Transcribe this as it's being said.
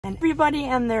And everybody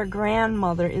and their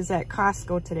grandmother is at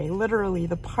Costco today. Literally,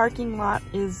 the parking lot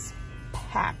is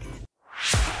packed.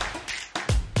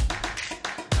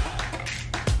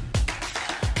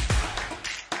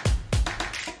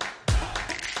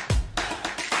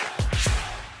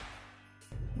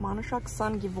 Manushak's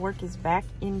son Gevork is back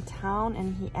in town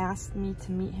and he asked me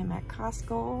to meet him at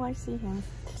Costco. Oh, I see him.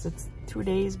 It's 2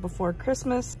 days before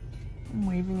Christmas. I'm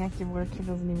waving at Gevork. He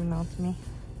doesn't even know it's me.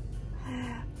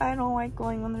 I don't like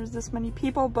going when there's this many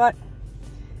people, but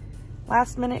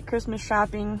last minute Christmas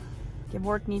shopping.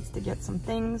 Gevork needs to get some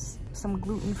things, some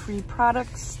gluten-free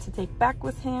products to take back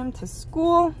with him to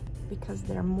school because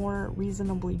they're more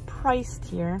reasonably priced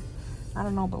here. I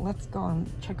don't know, but let's go and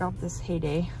check out this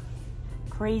heyday.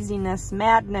 Craziness,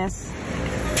 madness.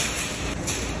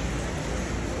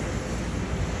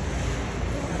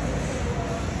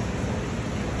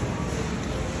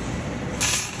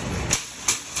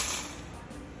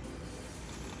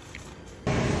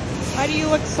 Why do you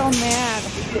look so mad?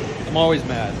 I'm always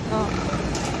mad. Oh.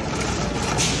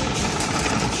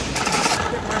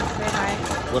 Gevork, say hi.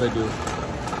 What'd I do?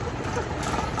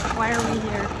 Why are we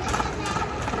here?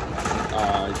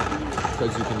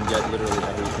 Because you can get literally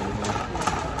everything here.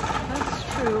 That's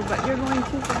true, but you're going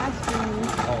too fast for me.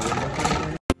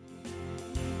 Oh,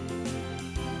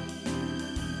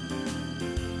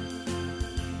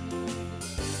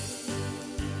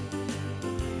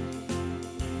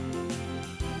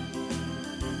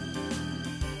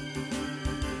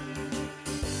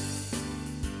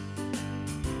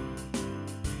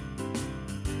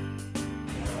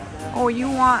 Oh, you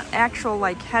want actual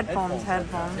like headphones?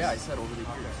 Yeah, I said over the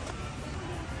years.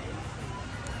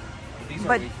 These are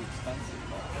But way too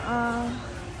expensive. uh,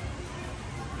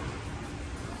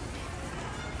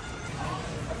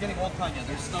 I'm getting old, Tanya.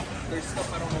 There's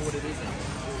stuff I don't know what it is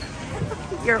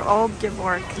anymore. you're old,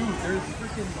 Gevork. Dude, there's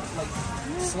freaking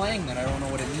like slang that I don't know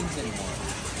what it means anymore.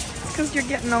 It's because you're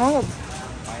getting old.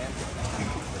 I am.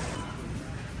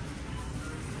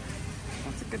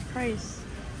 That's a good price.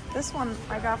 This one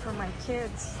I got for my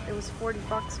kids. It was 40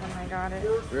 bucks when I got it.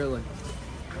 Really?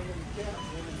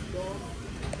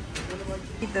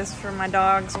 Need this for my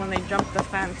dogs when they jump the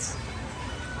fence.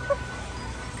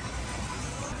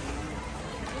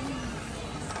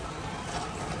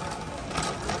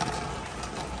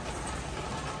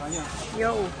 Tanya,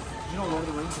 Yo. you know Lord of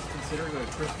the Rings is considered a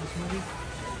Christmas movie?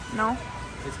 No?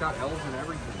 It's got elves and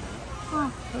everything, man.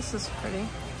 Oh, this is pretty.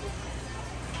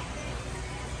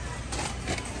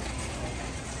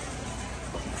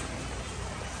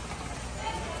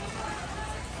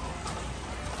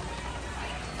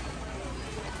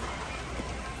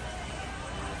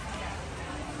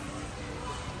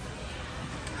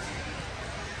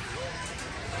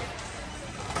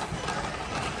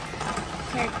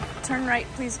 Okay, turn right,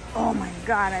 please. Oh my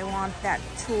God, I want that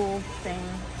tool thing.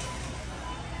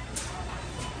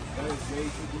 That is way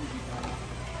too bougie, Tanya.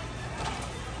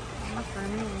 Not for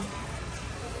me.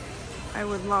 I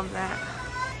would love that.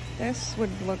 This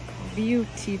would look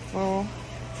beautiful.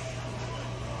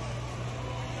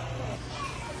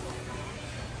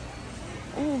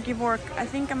 Oh, Gevork, I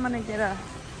think I'm gonna get a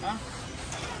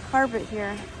carpet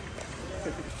here.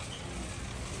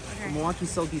 Okay. Milwaukee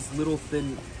sells these little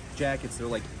thin jackets. They're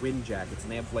like wind jackets,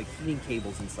 and they have like heating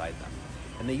cables inside them.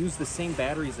 And they use the same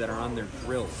batteries that are on their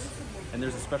grills. And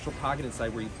there's a special pocket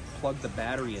inside where you plug the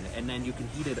battery in, and then you can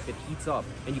heat it. It heats up,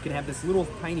 and you can have this little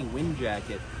tiny wind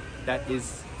jacket that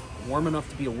is warm enough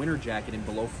to be a winter jacket in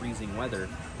below freezing weather.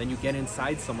 Then you get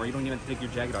inside somewhere, you don't even have to take your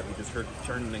jacket off. You just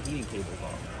turn the heating cables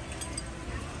off.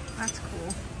 That's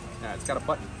cool. Yeah, it's got a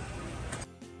button.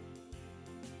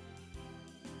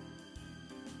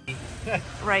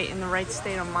 Right, in the right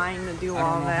state of mind to do all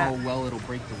I don't know that. how well it'll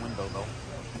break the window though.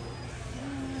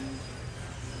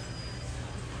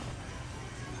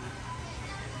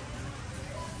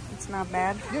 It's not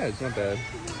bad. Yeah, it's not bad.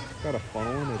 It's got a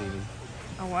funnel in it even.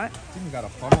 A what? It's even got a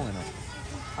funnel in it.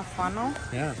 A funnel?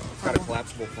 Yeah, it's got a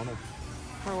collapsible funnel.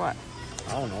 For what?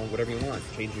 I don't know, whatever you want.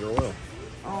 Change your oil.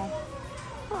 Oh.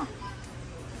 Huh.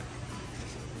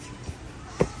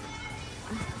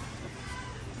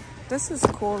 This is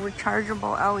cool.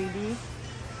 Rechargeable LED.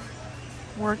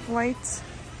 Work lights.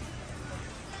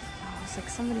 Oh, it's like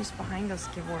somebody's behind us,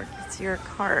 Gevork. It's your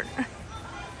cart.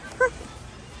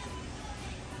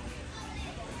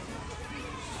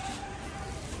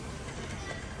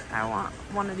 I want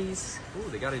one of these. Ooh,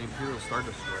 they got an Imperial Star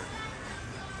Destroyer.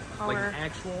 Color. Like an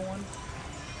actual one?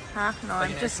 Huh? No, Like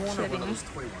I'm an just actual one or kidding. one of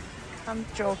those toy ones? I'm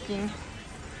joking.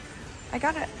 I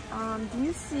got it. Do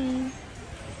you see?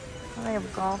 I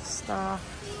have golf stuff.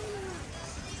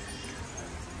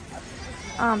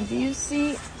 Do you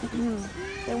see?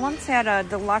 They once had a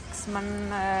deluxe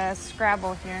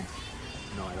Scrabble here.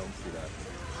 No, I don't see that.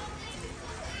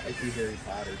 I see Harry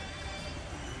Potter.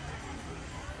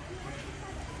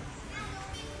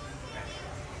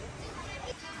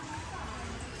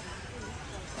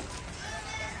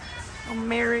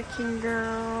 American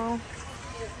Girl.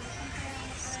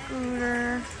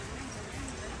 Scooter.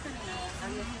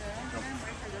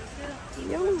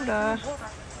 Yoda.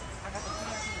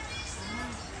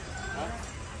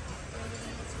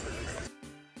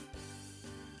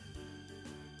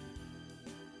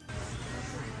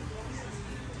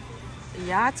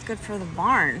 Yeah, it's good for the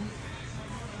barn.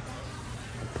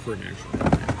 For an actual.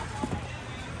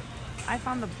 I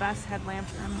found the best headlamp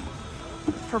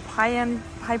for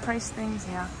high price things.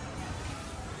 Yeah,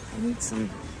 I need some.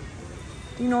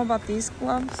 Do you know about these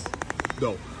gloves?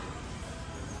 No.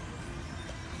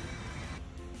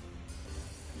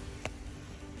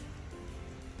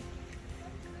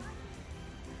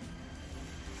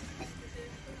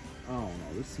 Oh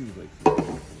no, this seems like.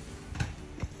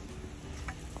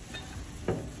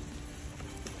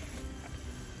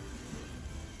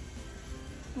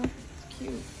 Oh, it's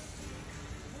cute.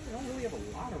 We don't really have a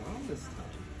lot around this time.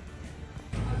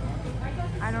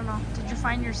 I don't know. Did you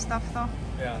find your stuff though?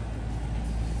 Yeah.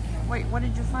 Wait, what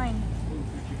did you find?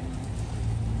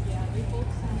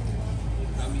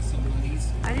 Got me some of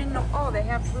these. I didn't know. Oh, they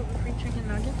have gluten-free chicken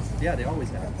nuggets? Yeah, they always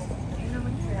have. I never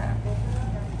knew that.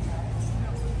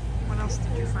 What else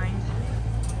did you find?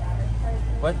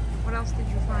 What? What else did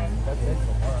you find? That's it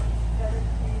so far.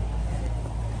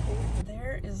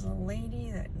 There is a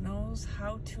lady that knows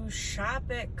how to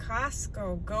shop at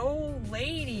Costco. Go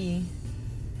lady.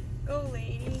 Go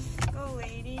lady. Go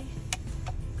lady.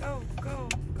 Go, go,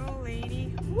 go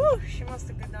lady. Woo! She must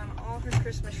have done all her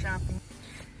Christmas shopping.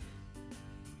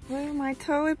 Look at my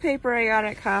toilet paper I got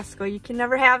at Costco. You can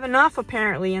never have enough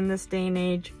apparently in this day and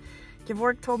age.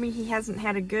 Gevork told me he hasn't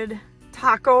had a good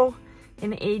taco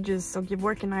in ages, so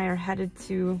Gevork and I are headed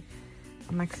to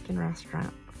a Mexican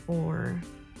restaurant for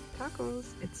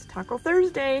tacos. It's Taco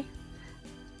Thursday.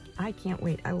 I can't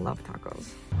wait. I love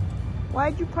tacos.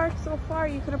 Why'd you park so far?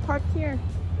 You could have parked here.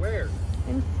 Where?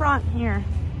 In front here.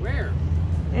 Where?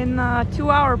 In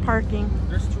 2-hour parking.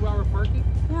 There's 2-hour parking?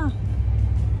 Yeah.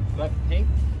 Do I have to pay?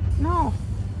 No.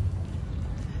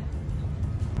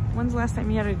 When's the last time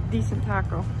you had a decent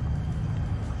taco?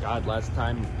 God, last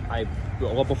time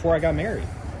well, before I got married.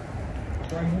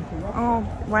 Before I moved to Russia. Oh,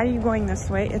 why are you going this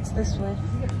way? It's this way.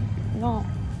 No,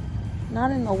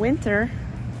 not in the winter.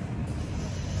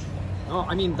 No,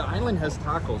 I mean, the island has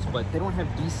tacos, but they don't have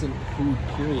decent food,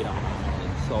 period, on the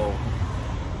island. So,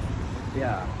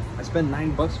 yeah. I spent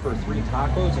 $9 for 3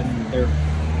 tacos, and they're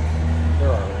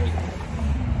all right.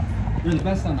 They're the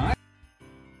best on the island.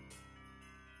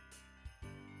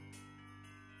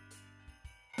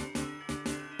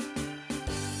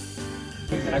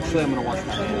 Actually, I'm gonna wash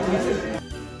my hands.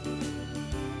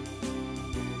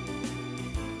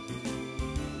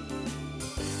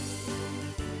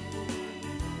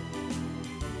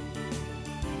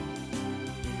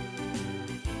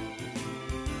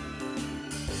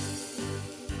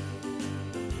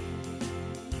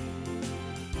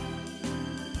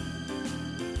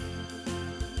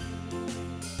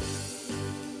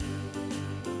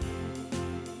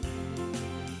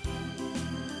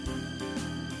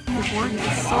 Gevork is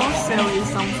so silly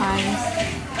sometimes.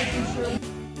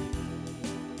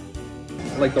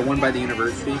 Like the one by the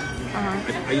university.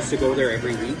 I used to go there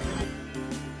every week.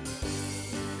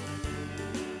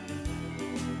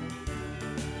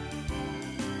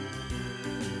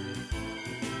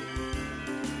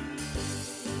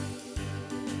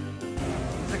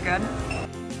 Is it good?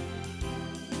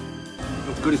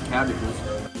 As good as cabbages.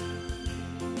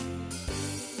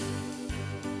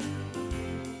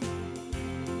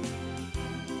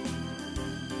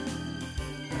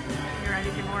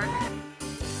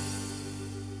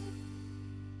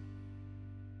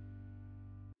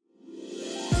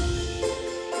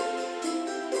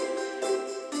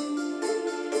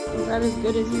 Is that as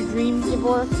good as you dreamed,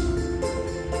 Gevork?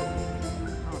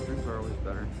 Oh, dreams are always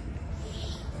better.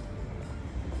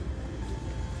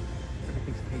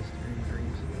 Everything's tastier in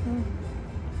dreams. And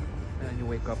then you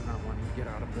wake up not wanting to get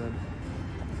out of bed.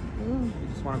 You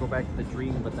just want to go back to the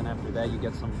dream, but then after that you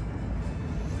get some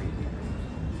crazy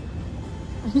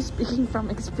dreams. Are you speaking from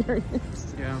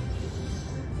experience? Yeah.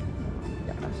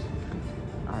 Gosh.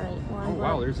 Alright, well, oh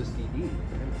wow, there's a CD. I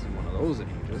haven't seen one of those in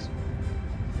ages.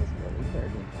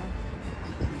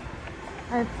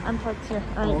 I'm parked here.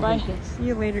 Alright, bye. Okay. See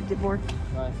you later, Gevork.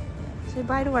 Bye. Say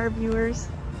bye to our viewers.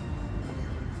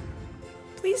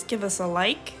 Please give us a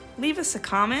like, leave us a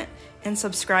comment, and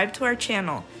subscribe to our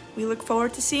channel. We look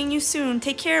forward to seeing you soon.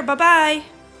 Take care. Bye-bye.